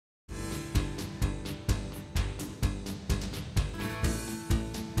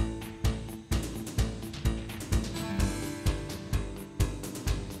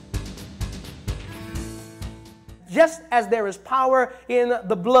just as there is power in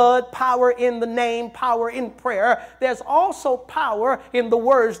the blood, power in the name, power in prayer, there's also power in the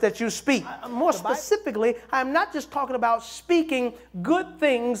words that you speak. More specifically, I'm not just talking about speaking good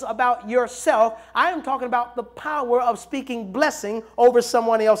things about yourself. I am talking about the power of speaking blessing over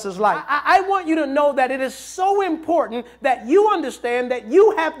someone else's life. I want you to know that it is so important that you understand that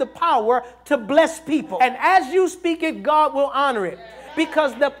you have the power to bless people. And as you speak it, God will honor it.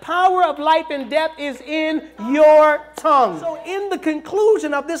 Because the power of life and death is in your tongue. So in the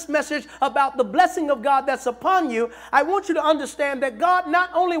conclusion of this message about the blessing of God that's upon you, I want you to understand that God not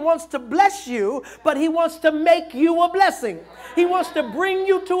only wants to bless you, but he wants to make you a blessing. He wants to bring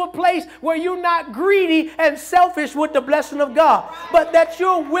you to a place where you're not greedy and selfish with the blessing of God, but that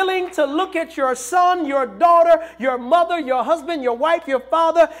you're willing to look at your son, your daughter, your mother, your husband, your wife, your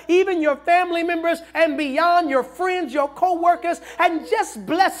father, even your family members, and beyond, your friends, your co-workers, and just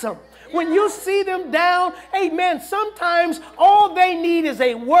bless them. When you see them down, amen, sometimes all they need is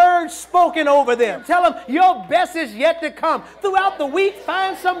a word spoken over them. Tell them your best is yet to come. Throughout the week,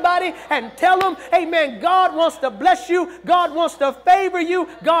 find somebody and tell them, amen, God wants to bless you. God wants to favor you.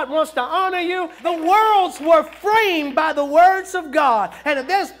 God wants to honor you. The worlds were framed by the words of God. And if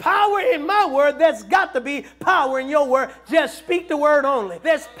there's power in my word, there's got to be power in your word. Just speak the word only.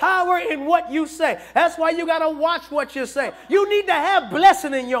 There's power in what you say. That's why you got to watch what you say. You need to have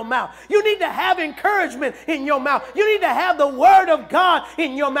blessing in your mouth. You need to have encouragement in your mouth. You need to have the word of God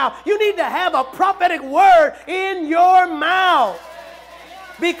in your mouth. You need to have a prophetic word in your mouth.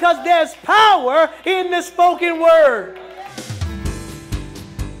 Because there's power in the spoken word.